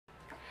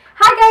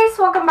guys!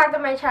 Welcome back to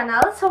my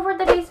channel. So for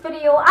today's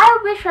video,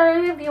 I'll be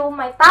sharing with you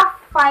my top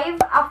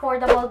 5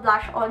 affordable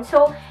blush on.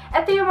 So,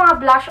 ito yung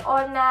mga blush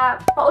on na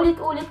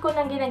paulit-ulit ko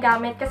nang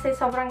ginagamit kasi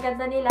sobrang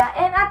ganda nila.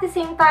 And at the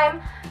same time,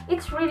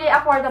 it's really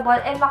affordable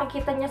and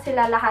makikita nyo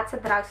sila lahat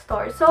sa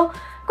drugstore. So,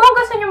 kung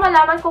gusto nyo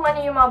malaman kung ano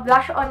yung mga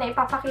blush on na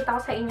ipapakita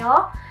ko sa inyo,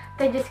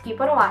 then just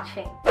keep on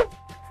watching.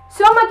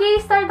 So,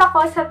 mag-i-start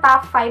ako sa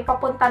top 5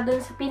 papunta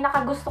dun sa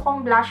pinaka-gusto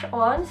kong blush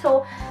on.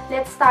 So,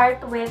 let's start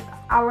with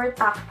our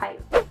top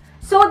 5.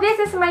 So,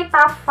 this is my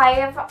top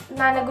 5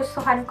 na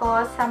nagustuhan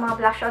ko sa mga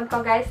blush on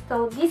ko, guys.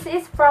 So, this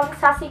is from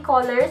Sassy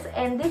Colors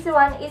and this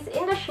one is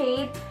in the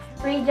shade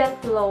Radiant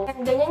Glow.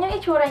 And ganyan yung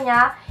itsura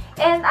niya.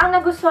 And ang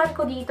nagustuhan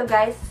ko dito,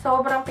 guys,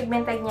 sobrang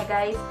pigmented niya,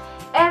 guys.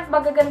 And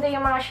magaganda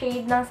yung mga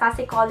shade ng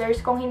Sassy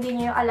Colors. Kung hindi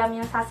nyo alam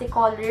yung Sassy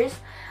Colors,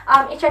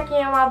 i-check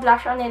nyo yung mga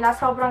blush on nila.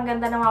 Sobrang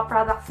ganda ng mga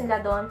products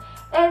nila doon.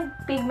 And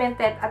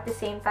pigmented at the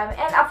same time.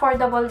 And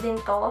affordable din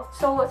to.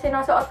 So,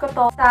 sinusuot ko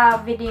to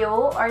sa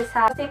video or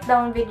sa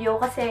sit-down video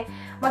kasi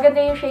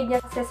maganda yung shade niya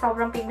kasi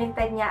sobrang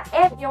pigmented niya.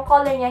 And yung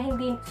color niya,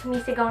 hindi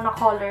sumisigaw na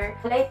color.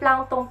 Light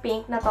lang tong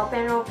pink na to.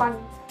 Pero pag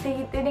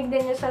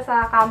tinignan nyo siya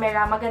sa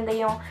camera, maganda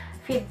yung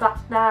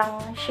feedback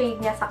ng shade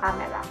niya sa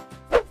camera.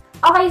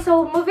 Okay,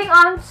 so moving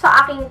on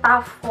sa aking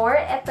top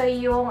 4. Ito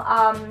yung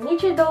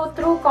Nichido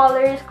True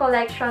Colors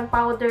Collection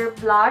Powder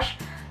Blush.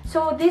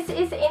 So, this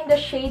is in the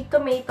shade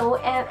Tomato.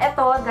 And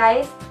ito,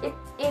 guys, it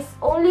is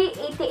only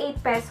 88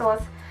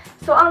 pesos.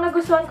 So, ang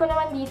nagustuhan ko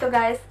naman dito,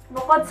 guys,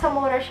 bukod sa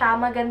mura siya,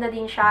 maganda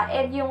din siya.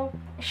 And yung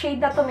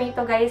shade na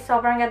Tomato, guys,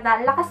 sobrang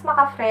ganda. Lakas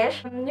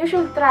maka-fresh. You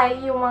should try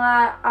yung mga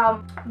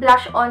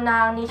blush on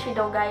ng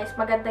Nichido, guys.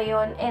 Maganda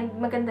yon and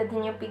maganda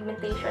din yung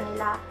pigmentation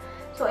nila.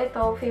 So,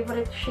 ito,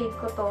 favorite shade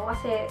ko to.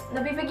 Kasi,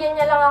 nabibigyan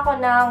niya lang ako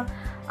ng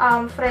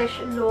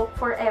fresh look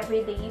for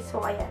everyday.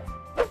 So, ayan.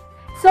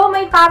 So,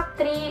 my top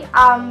 3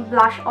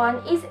 blush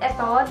on is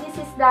ito. This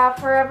is the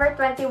Forever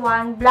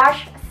 21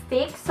 Blush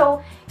Stick.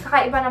 So,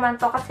 kakaiba naman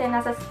to kasi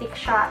nasa stick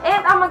siya.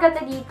 And, ang maganda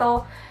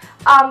dito,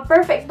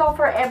 perfect to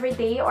for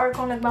everyday or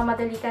kung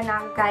nagmamadali ka na,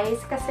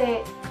 guys.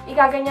 Kasi,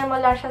 igaganyan mo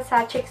lang siya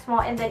sa cheeks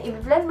mo and then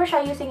i-blend mo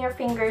siya using your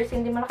fingers.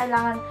 Hindi mo na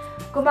kailangan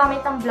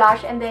gumamit ng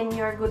blush and then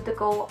you're good to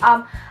go.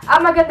 Ang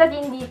maganda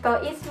din dito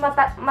is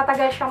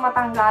matagal siyang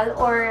matanggal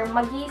or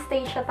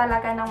magi-stay siya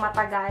talaga ng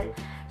matagal.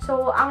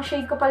 So, ang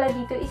shade ko pala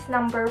dito is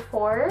number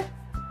 4.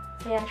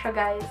 Ayan siya,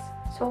 guys.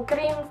 So,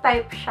 cream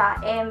type siya.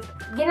 And,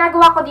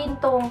 ginagawa ko din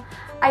tong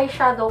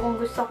eyeshadow kung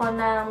gusto ko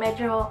na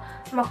medyo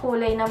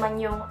makulay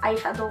naman yung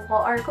eyeshadow ko.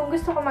 Or kung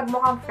gusto ko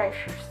magmukhang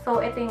fresh.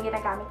 So, ito yung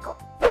ginagamit ko.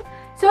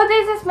 So,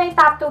 this is my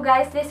top 2,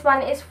 guys. This one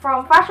is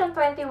from Fashion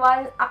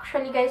 21.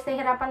 Actually, guys,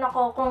 nahirapan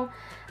ako kung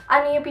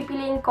ano yung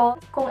pipiliin ko.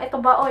 Kung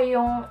ito ba o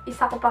yung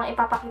isa ko pang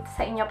ipapakita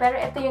sa inyo. Pero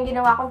ito yung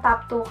ginawa kong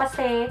top 2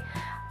 kasi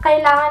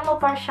kailangan mo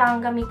pa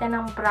siyang gamitan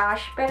ng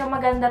brush. Pero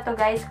maganda to,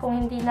 guys.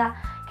 Kung hindi na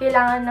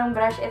kailangan ng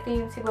brush, ito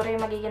yung siguro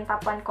yung magiging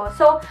top 1 ko.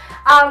 So,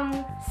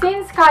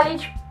 since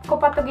college ko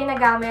pa to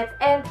ginagamit,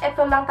 and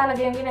ito lang talaga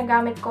yung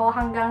ginagamit ko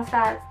hanggang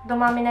sa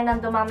dumami na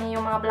ng dumami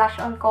yung mga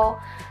blush on ko.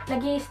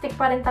 Nag-i-stick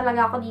pa rin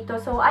talaga ako dito.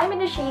 So, I'm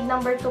in the shade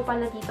number 2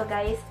 pala dito,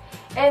 guys.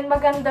 And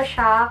maganda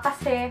siya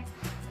kasi,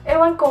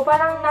 ewan ko,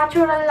 parang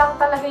natural lang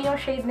talaga yung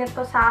shade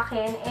nito sa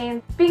akin.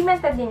 And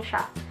pigmented din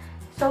siya.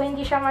 So,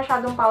 hindi siya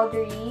masyadong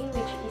powdery,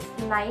 which is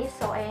nice.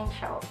 So, ayan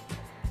siya.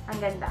 Ang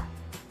ganda.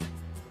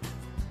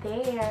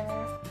 There.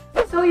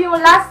 So, yung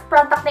last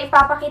product na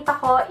ipapakita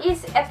ko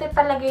is ito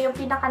talaga yung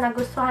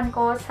pinaka-nagustuhan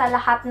ko sa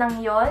lahat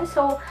ng yon.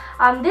 So,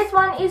 this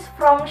one is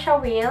from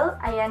Shawil.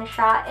 Ayan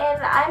siya.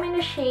 And I'm in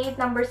the shade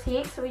number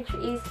 6, which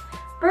is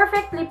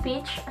Perfectly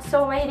Peach.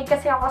 So, mahilig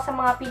kasi ako sa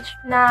mga peach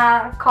na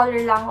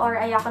color lang or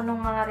ayoko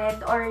nung mga red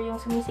or yung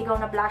sumisigaw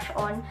na blush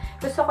on.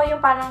 Gusto ko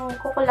yung parang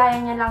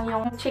kukulayan niya lang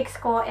yung cheeks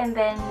ko and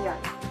then yun.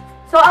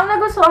 So, ang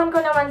nagustuhan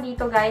ko naman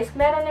dito, guys,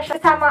 meron na siya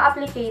kasamang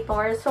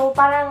applicator. So,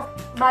 parang,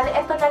 bali,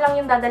 ito na lang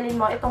yung dadalhin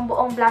mo. Itong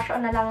buong blush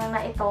on na lang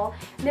na ito.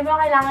 Hindi mo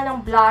kailangan ng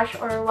blush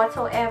or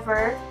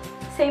whatsoever.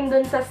 Same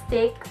dun sa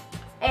stick.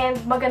 And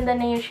maganda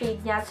na yung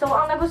shade niya. So,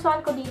 ang nagustuhan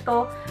ko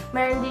dito,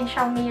 meron din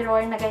siyang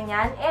mirror na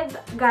ganyan. And,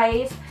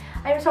 guys,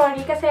 I'm sorry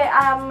kasi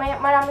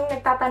maraming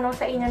nagtatanong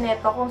sa inyo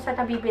neto kung saan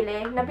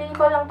nabibili. Nabili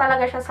ko lang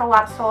talaga siya sa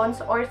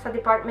Watson's or sa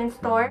department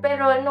store.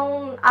 Pero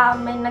nung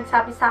may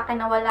nagsabi sa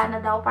akin na wala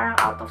na daw, parang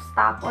out of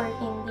stock or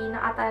hindi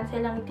na ata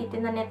silang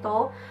nagtitinda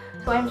nito.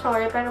 So, I'm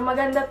sorry. Pero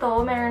maganda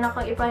to. Meron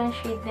akong iba yung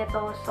shade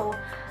nito. So,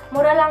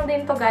 mura lang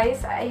din to,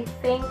 guys. I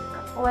think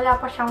wala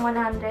pa siyang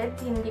 100.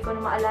 Hindi ko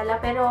na maalala.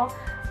 Pero,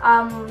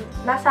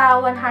 nasa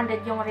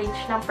 100 yung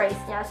range ng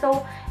price niya.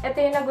 So, ito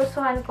yung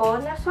nagustuhan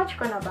ko. Na-swatch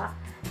ko na ba?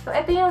 So,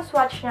 ito yung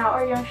swatch niya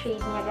or yung shade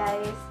niya,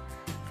 guys.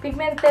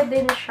 Pigmented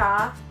din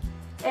siya.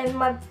 And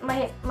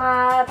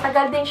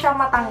matagal din siya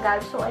matanggal.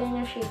 So, ayun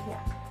yung shade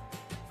niya.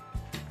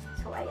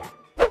 So, ayan.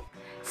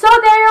 So,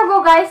 there you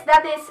go, guys.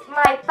 That is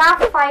my top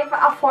 5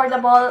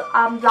 affordable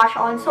blush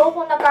on. So,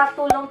 kung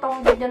nagkatulong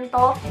tong video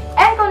to,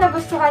 and kung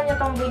nagustuhan nyo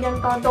tong video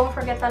to, don't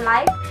forget to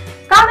like,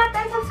 comment,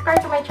 and subscribe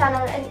to my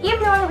channel. And if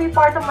you want to be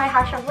part of my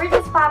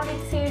 #WeirdestFamily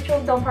to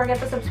YouTube, don't forget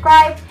to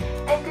subscribe.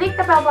 and click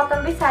the bell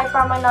button beside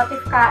para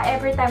ma-notify ka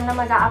every time na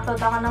mag-a-upload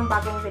ako ng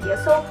bagong video.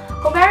 So,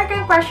 kung meron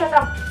kayong questions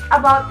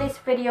about this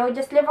video,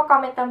 just leave a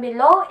comment down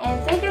below. And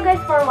thank you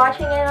guys for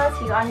watching and I'll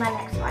see you on my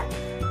next one.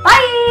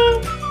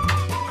 Bye!